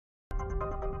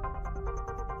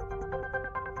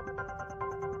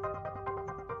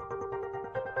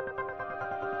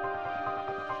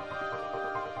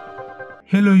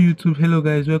Hello YouTube, hello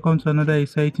guys, welcome to another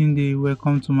exciting day.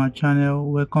 Welcome to my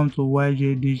channel, welcome to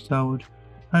YJ Digital World.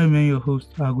 I am your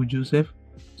host Agu Joseph.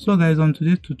 So guys, on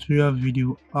today's tutorial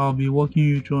video I'll be walking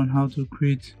you through on how to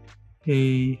create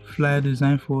a flyer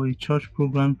design for a church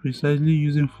program precisely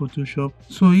using Photoshop.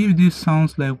 So if this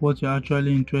sounds like what you're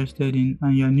actually interested in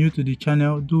and you're new to the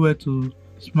channel, do well to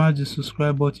smash the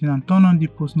subscribe button and turn on the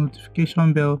post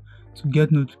notification bell to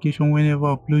get notification whenever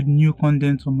I upload new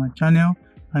content on my channel.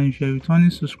 And if you're a returning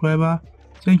subscriber,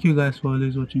 thank you guys for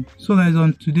always watching. So guys,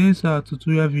 on today's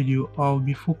tutorial video I'll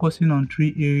be focusing on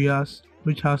 3 areas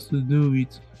which has to do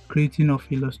with creating of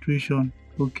illustration.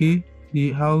 Okay,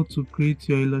 how to create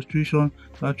your illustration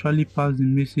to actually pass the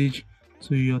message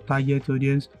to your target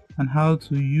audience, and how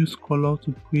to use color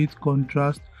to create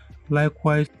contrast,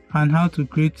 likewise, and how to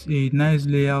create a nice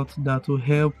layout that will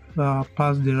help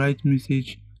pass the right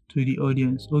message to the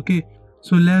audience. Okay,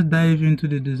 so let's dive into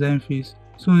the design phase.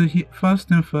 So first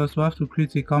thing first, we have to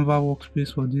create a Canva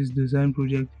workspace for this design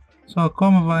project. So I'll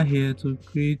come over here to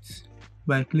create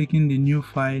by clicking the new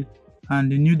file,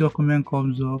 and the new document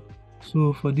comes up.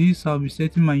 So for this I'll be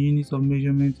setting my units of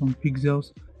measurement on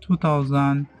pixels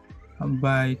 2000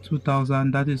 by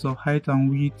 2000, that is of height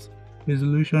and width.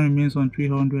 Resolution remains on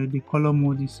 300. The color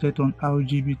mode is set on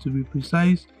RGB to be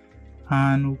precise,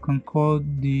 and we can call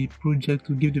the project,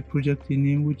 to give the project a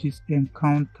name, which is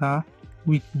Encounter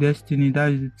with Destiny.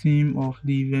 That is the theme of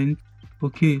the event.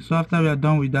 Okay, so after we are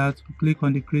done with that, we click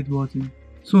on the create button.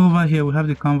 So over here we have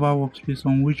the Canva workspace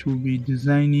on which we'll be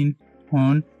designing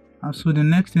on. And so the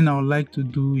next thing I would like to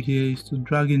do here is to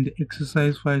drag in the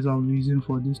exercise files I'll be using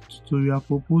for this tutorial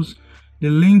purpose. The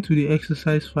link to the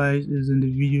exercise files is in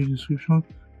the video description.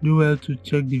 Do well to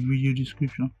check the video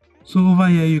description. So over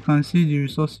here you can see the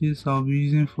resources I'll be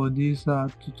using for this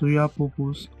tutorial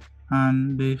purpose.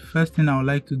 And the first thing I would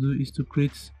like to do is to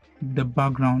create the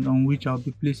background on which I'll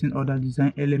be placing other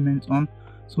design elements on.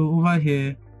 So over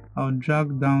here I'll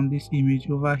drag down this image.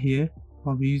 Over here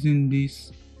I'll be using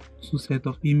this 2 set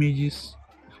of images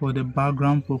for the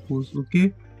background purpose.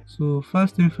 Okay, so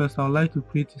first thing first, I would like to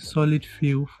create a solid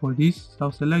fill for this. So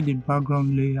I'll select the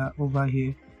background layer over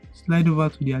here, slide over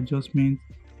to the adjustment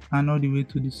and all the way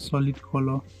to the solid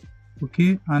color.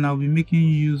 Okay, and I'll be making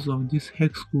use of this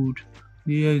hex code.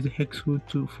 Here is the hex code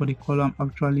for the color I'm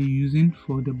actually using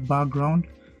for the background.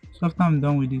 So after I'm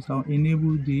done with this, I'll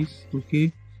enable this.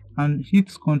 Okay, and hit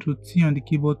Ctrl T on the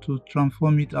keyboard to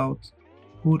transform it out.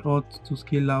 Hold Alt to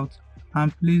scale out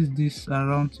and place this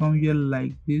around somewhere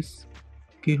like this.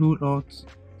 Okay, hold Alt,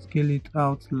 scale it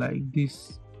out like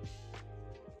this.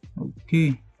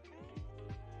 Okay,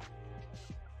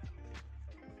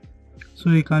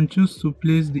 so you can choose to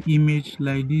place the image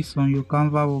like this on your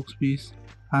Canva workspace,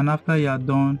 and after you are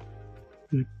done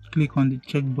you click on the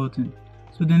check button.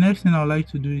 So the next thing I would like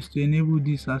to do is to enable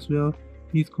this as well.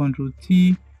 Hit Ctrl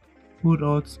T, hold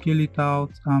Alt, scale it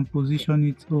out and position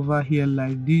it over here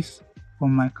like this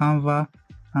on my Canva,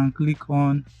 and click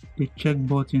on the check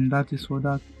button. That is for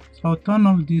that. So I'll turn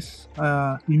off this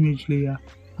image layer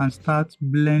and start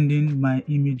blending my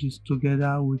images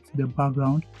together with the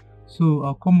background. So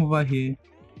I'll come over here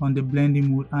on the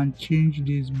blending mode and change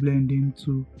this blending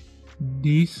to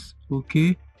this.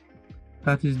 Okay,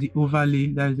 that is the overlay,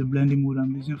 that is the blending mode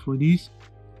I'm using for this,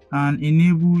 and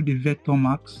enable the vector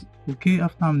marks. Okay,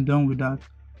 after I'm done with that,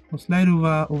 I'll slide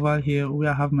over here where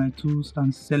I have my tools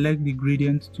and select the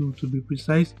gradient tool to be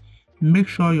precise. Make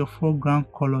sure your foreground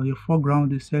color, your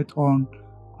foreground is set on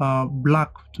black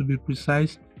to be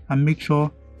precise, and make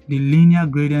sure the linear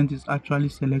gradient is actually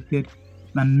selected,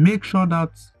 and make sure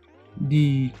that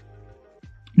the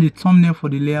thumbnail for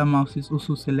the layer mask is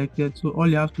also selected. So all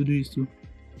you have to do is to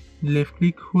left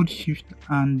click, hold shift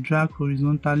and drag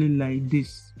horizontally like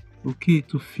this. Okay,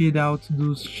 to fade out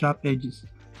those sharp edges.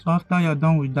 So after you're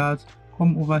done with that,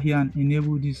 come over here and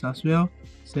enable this as well.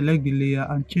 Select the layer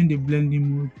and change the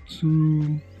blending mode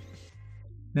to,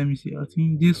 let me see, I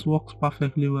think this works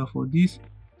perfectly well for this.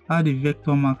 Add the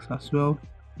vector marks as well.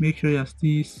 Make sure you're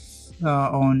still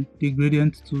on the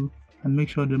gradient tool, and make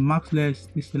sure the mask layer is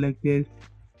still selected.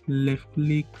 Left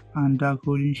click and drag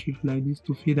holding shift like this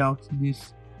to fade out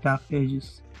these dark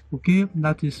edges. Okay,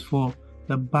 that is for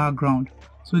the background.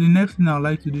 So the next thing I would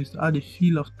like to do is to add a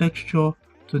feel of texture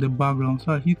to the background.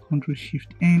 So I hit Ctrl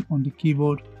Shift N on the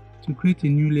keyboard to create a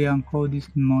new layer and call this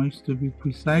noise to be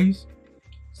precise.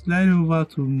 Slide over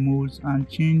to modes and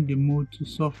change the mode to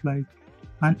soft light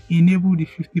and enable the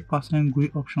 50%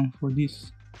 gray option for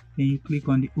this. Then you click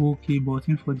on the OK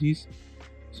button for this.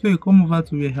 So you come over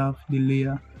to where you have the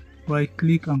layer, right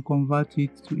click and convert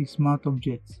it to a smart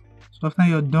object. So after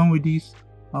you're done with this,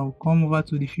 I'll come over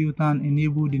to the filter and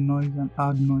enable the noise and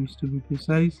add noise to be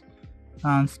precise,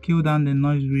 and scale down the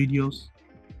noise radius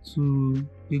to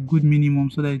a good minimum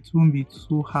so that it won't be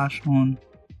so harsh on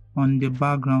the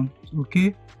background.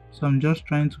 Okay, so I'm just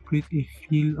trying to create a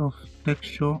feel of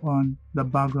texture on the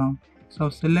background. So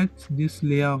I'll select this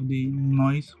layer of the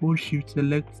noise, hold shift,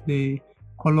 select the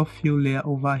color fill layer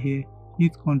over here,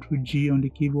 hit Ctrl G on the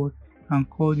keyboard and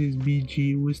call this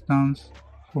BG, which stands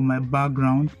for my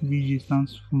background. BG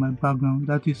stands for my background,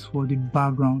 that is for the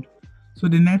background. So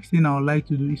the next thing I would like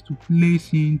to do is to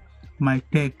place in my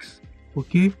text.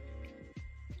 Okay,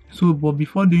 so but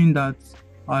before doing that,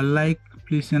 I like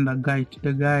placing the guide.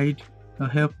 The guide will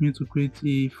help me to create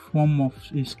a form of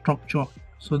a structure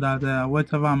so that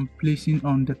whatever I'm placing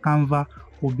on the canvas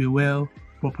will be well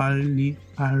properly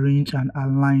arranged and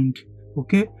aligned.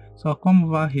 Okay, so I'll come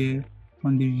over here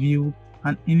on the view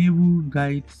and enable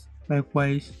guides,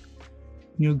 likewise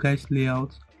new guides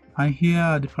layout, and here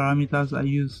are the parameters I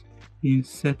use in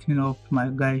setting up my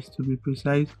guides to be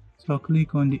precise. So I'll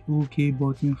click on the OK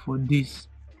button for this.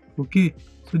 Okay,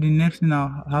 so the next thing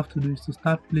I'll have to do is to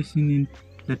start placing in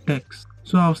the text.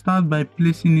 So I'll start by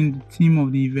placing in the theme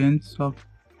of the event. So I'll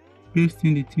paste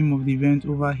in the theme of the event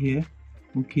over here.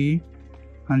 Okay,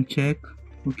 and check.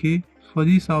 Okay, for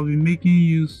this I'll be making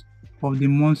use of the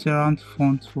Montserrat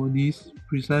font for this.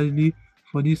 Precisely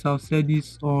for this I'll set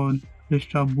this on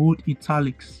extra bold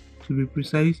italics to be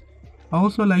precise. I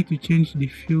also like to change the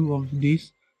feel of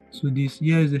this to this.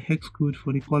 Here is the hex code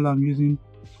for the color I'm using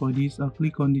for this. I'll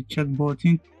click on the check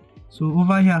button. So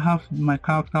over here I have my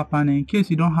character panel. In case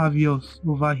you don't have yours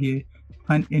over here, you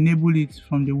can enable it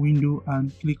from the window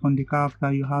and click on the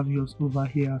character. You have yours over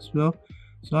here as well.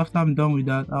 So after I'm done with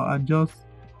that, I'll adjust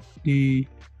the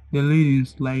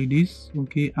leadings like this.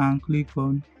 Okay, and click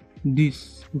on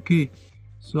this. Okay,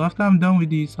 so after I'm done with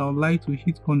this, I would like to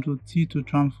hit Ctrl T to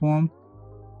transform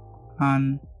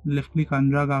and left click and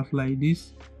drag out like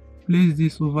this. Place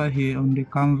this over here on the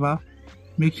canvas.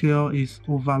 Make sure it's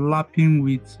overlapping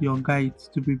with your guides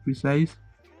to be precise.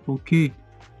 Okay,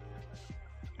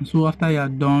 so after you're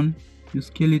done, you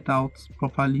scale it out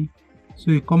properly.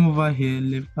 So you come over here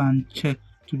left and check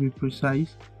to be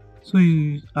precise. So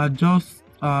you adjust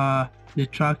the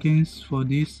trackings for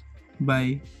this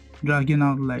by dragging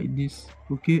out like this.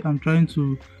 Okay, I'm trying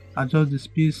to adjust the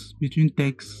space between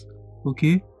text.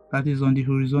 Okay, that is on the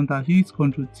horizontal. Hit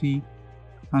Ctrl T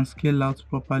and scale out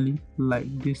properly like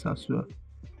this as well.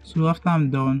 So after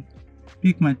I'm done,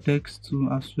 pick my text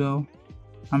tool as well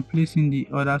and place in the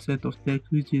other set of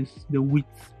text, which is the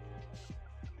width.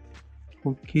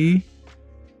 Okay,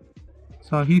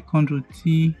 so I'll hit Ctrl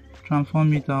T,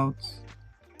 transform it out,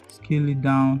 scale it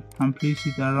down and place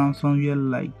it around somewhere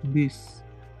like this.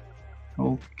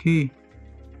 Okay,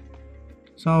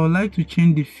 so I would like to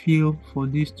change the feel for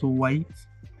this to white.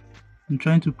 I'm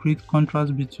trying to create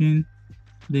contrast between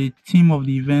the theme of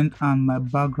the event and my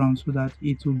background so that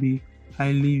it will be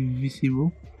highly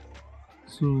visible.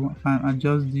 So I can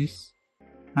adjust this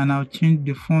and I'll change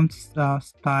the font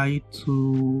style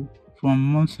to from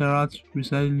Montserrat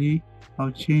precisely.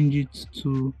 I'll change it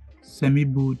to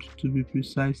semi-bold to be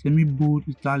precise. Semi-bold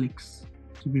italics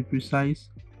to be precise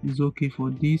is okay for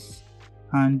this,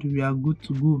 and we are good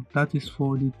to go. That is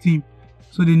for the theme.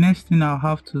 So the next thing I'll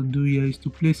have to do here is to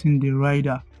place in the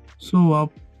rider. So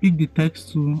I'll pick the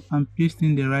text tool and paste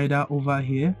in the rider over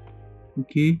here.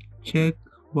 Okay, check,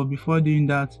 but before doing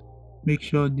that, make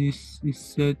sure this is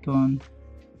set on,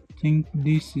 I think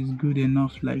this is good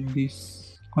enough like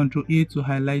this. Ctrl A to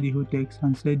highlight the whole text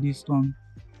and set this on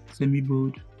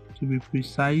semi-bold to be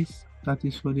precise. That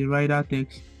is for the rider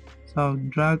text. So I'll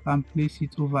drag and place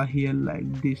it over here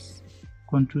like this.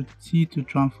 Ctrl T to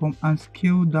transform and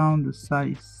scale down the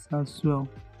size as well.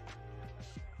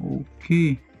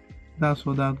 Okay, that's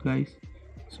for that, guys.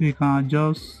 So you can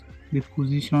adjust the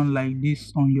position like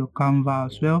this on your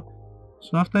canvas as well.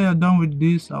 So after you're done with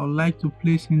this, I would like to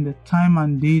place in the time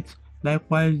and date,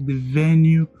 likewise the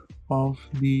venue of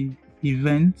the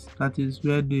event, that is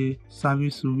where the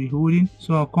service will be holding.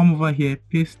 So I'll come over here,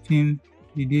 paste in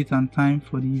the date and time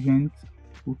for the event.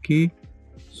 Okay,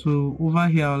 so over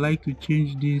here I would like to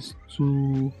change this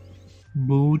to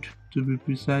bold to be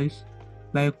precise,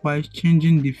 likewise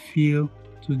changing the fill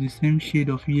to the same shade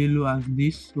of yellow as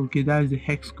this. Okay, that is the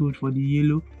hex code for the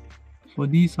yellow. For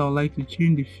this I would like to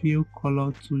change the fill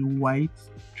color to white,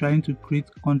 trying to create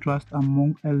contrast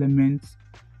among elements.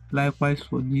 Likewise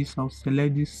for this, I'll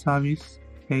select this service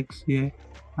text here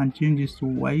and change this to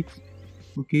white.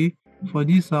 Okay, for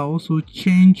this I'll also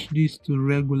change this to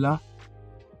regular.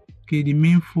 Okay, the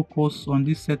main focus on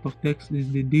this set of text is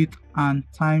the date and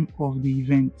time of the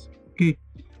event. Okay,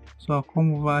 So I'll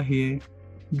come over here,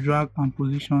 drag and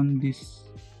position this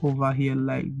over here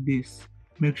like this.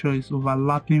 Make sure it's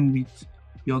overlapping with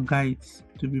your guides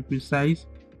to be precise.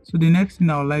 So the next thing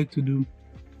I would like to do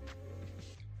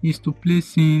is to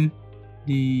place in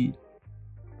the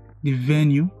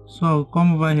venue. So I'll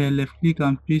come over here, left click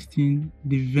and paste in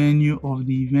the venue of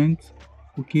the event.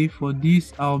 Okay, for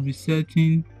this I'll be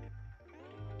setting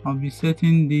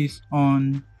this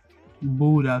on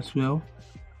bold as well.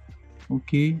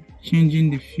 Okay, changing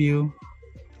the fill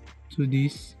to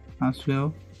this as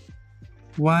well.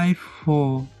 Why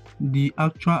for the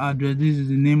actual address, this is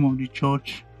the name of the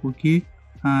church. Okay,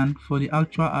 and for the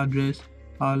actual address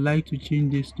I would like to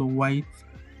change this to white.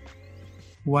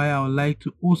 Why I would like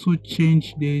to also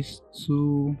change this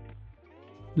to,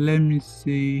 let me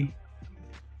say,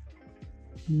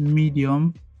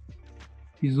 medium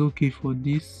is okay for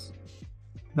this.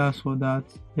 That's for that.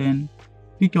 Then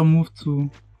pick your move tool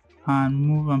and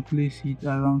move and place it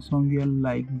around somewhere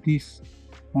like this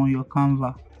on your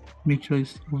canvas. Make sure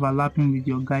it's overlapping with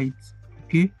your guides.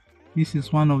 Okay, this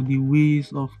is one of the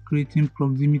ways of creating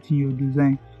proximity in your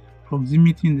design.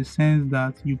 Proximity in the sense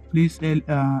that you place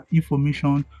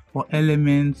information or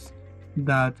elements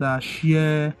that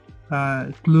share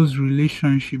close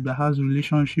relationship, that has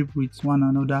relationship with one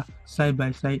another, side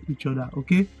by side each other.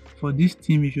 Okay, for this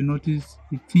team, if you notice,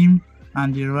 the team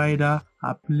and the rider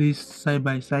are placed side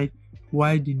by side,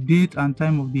 while the date and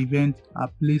time of the event are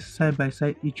placed side by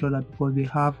side each other because they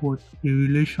have what, a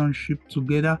relationship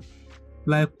together.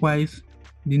 Likewise,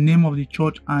 the name of the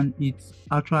church and its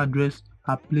actual address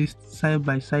are placed side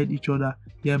by side each other,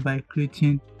 thereby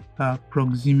creating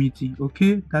proximity.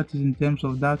 Okay, that is in terms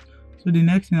of that. So the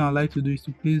next thing I'd like to do is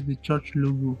to place the church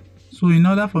logo. So in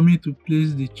order for me to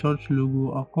place the church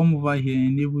logo, I'll come over here,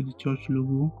 enable the church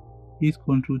logo, hit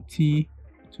Ctrl T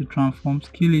to transform,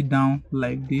 scale it down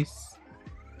like this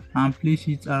and place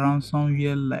it around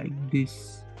somewhere like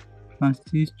this. You can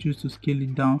still choose to scale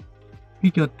it down.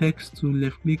 Pick your text tool,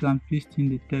 left click and paste in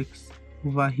the text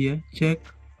over here. Check,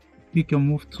 pick your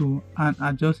move tool and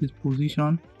adjust its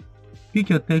position. Pick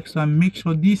your text and make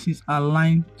sure this is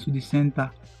aligned to the center.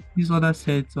 These other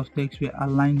sets of text were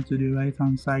aligned to the right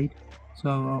hand side. So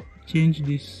I'll change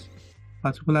this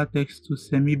particular text to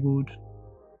semi-bold,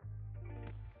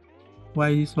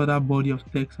 while this other body of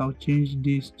text I'll change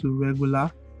this to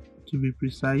regular to be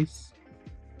precise.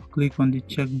 Click on the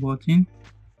check button.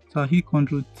 So I'll hit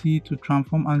Ctrl T to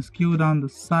transform and scale down the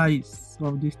size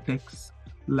of this text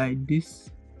like this.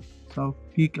 So I'll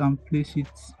pick and place it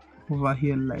over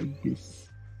here like this.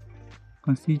 You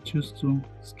can still choose to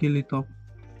scale it up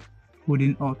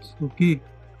holding Alt. Okay,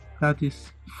 that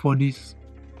is for this.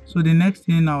 So the next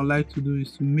thing I would like to do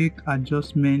is to make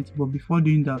adjustments, but before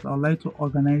doing that I would like to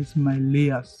organize my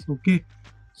layers. Okay,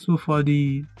 so for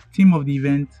the theme of the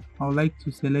event I would like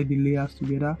to select the layers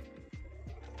together.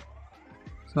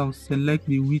 So I'll select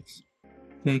the width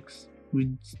text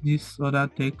with this other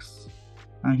text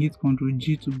and hit Ctrl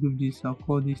G to group this. I'll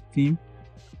call this theme.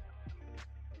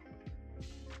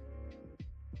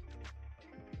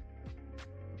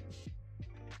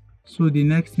 So the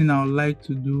next thing I would like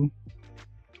to do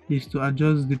is to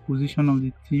adjust the position of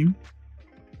the theme.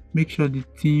 Make sure the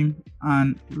theme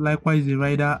and likewise the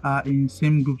rider are in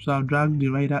same group. So I'll drag the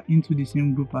rider into the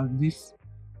same group as this.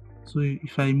 So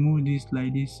if I move this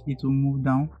like this, it will move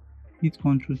down. Hit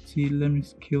Ctrl T. Let me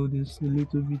scale this a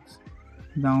little bit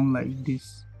down like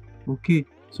this. Okay,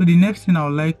 so the next thing I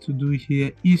would like to do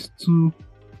here is to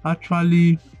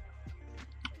actually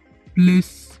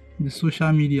place the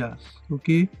social medias.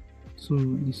 Okay, so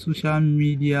the social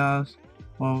medias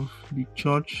of the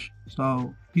church. So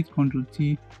I'll hit Ctrl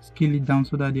T, scale it down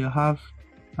so that they have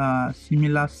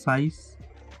similar size.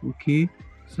 Okay,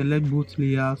 select both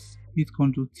layers, hit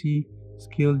Ctrl T,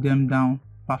 scale them down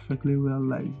perfectly well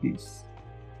like this.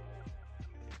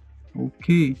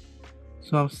 Okay,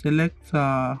 so I'll select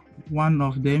one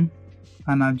of them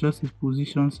and adjust its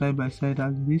position side by side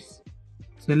as this.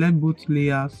 Select both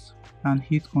layers and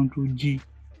hit Ctrl G.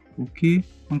 Okay,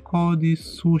 and call these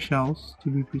socials to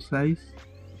be precise.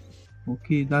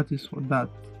 Okay, that is for that.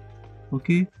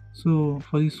 Okay, so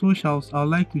for the socials I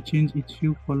would like to change its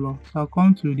fill color. So I'll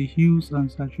come to the hues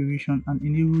and saturation and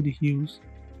enable the hues.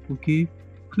 Okay,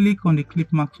 click on the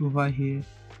clip marks over here,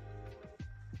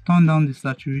 turn down the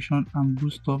saturation and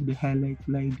boost up the highlight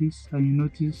like this, and you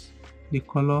notice the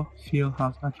color fill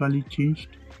has actually changed.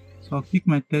 So I'll pick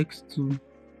my text to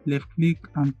left click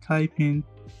and type in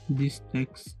this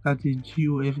text, that is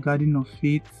GOF, Garden of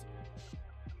Faith.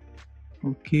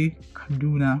 Okay,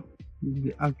 Kaduna is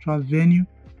the actual venue.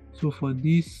 So for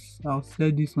this I'll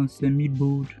set this on semi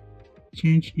bold,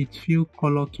 change its fill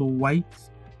color to white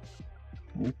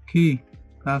Okay,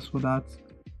 that's for that.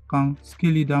 Can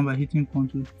scale it down by hitting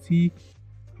Ctrl T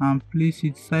and place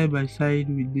it side by side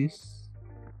with these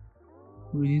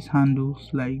handles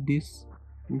like this.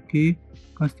 Okay,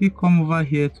 can still come over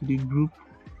here to the group,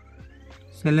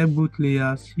 select both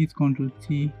layers, hit Ctrl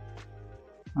T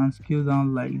and scale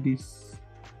down like this.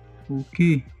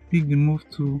 Okay, pick the move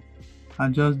tool,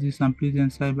 adjust this and place them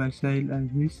side by side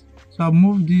like this. So I'll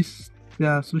move this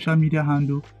social media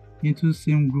handle into the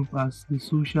same group as the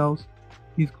socials,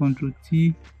 hit Ctrl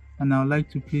T, and I would like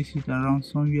to place it around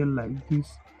somewhere like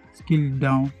this, scale it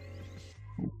down.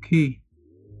 Okay,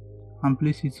 and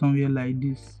place it somewhere like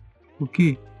this.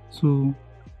 Okay, so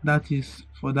that is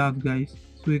for that, guys.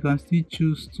 So you can still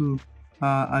choose to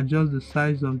adjust the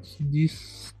size of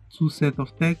these two set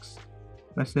of text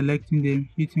by selecting them,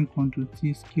 hitting Ctrl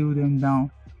T, scale them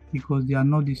down because they are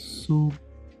not the sole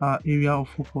area of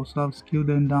focus. So I'll scale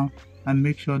them down and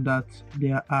make sure that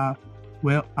they are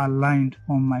well aligned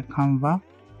on my Canva.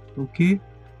 Okay,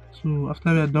 so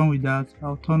after we are done with that,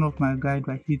 I'll turn off my guide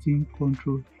by hitting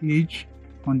Ctrl H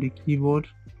on the keyboard.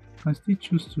 I can still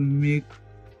choose to make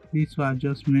little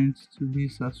adjustments to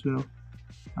this as well,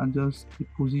 adjust the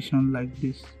position like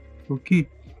this. Okay,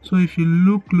 so if you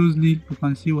look closely, you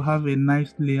can see we have a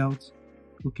nice layout.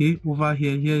 Okay, over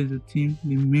here is the theme,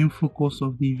 the main focus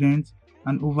of the event,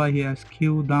 and over here I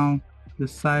scale down the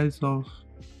size of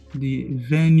the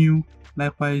venue,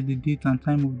 likewise the date and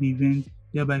time of the event,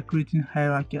 thereby creating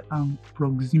hierarchy and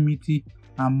proximity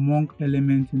among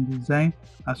elements in design,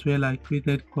 as well as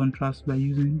created contrast by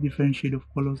using different shade of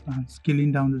colors and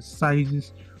scaling down the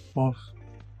sizes of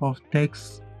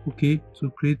text, okay, to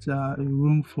create a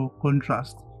room for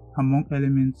contrast among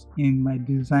elements in my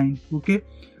design. Okay,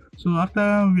 so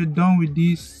after we're done with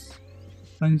this,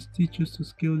 you can still choose to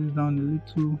scale this down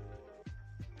a little.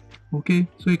 Okay,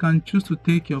 so you can choose to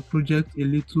take your project a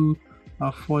little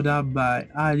further by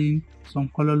adding some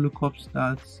color lookups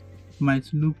that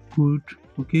might look good.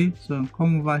 Okay, so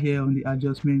come over here on the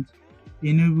adjustment,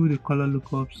 enable the color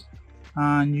lookups,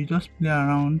 and you just play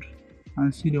around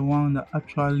and see the one that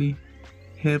actually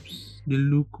helps the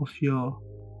look of your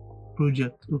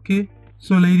project. Okay,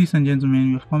 so ladies and gentlemen,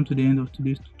 we have come to the end of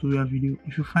today's tutorial video.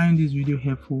 If you find this video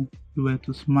helpful, do well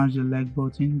to smash the like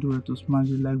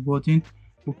button,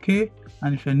 okay,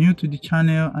 and if you're new to the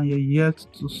channel and you're yet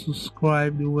to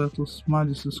subscribe, do well to smash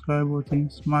the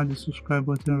subscribe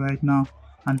button right now,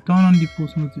 and turn on the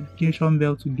post notification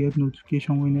bell to get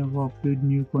notification whenever I upload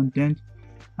new content.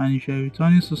 And if you're a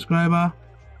returning subscriber,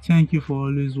 thank you for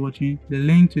always watching. The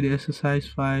link to the exercise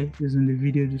file is in the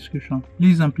video description.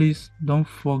 Please don't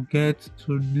forget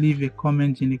to leave a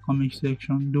comment in the comment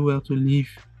section. Do well to leave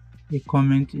a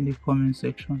comment in the comment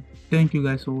section. Thank you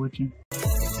guys for watching.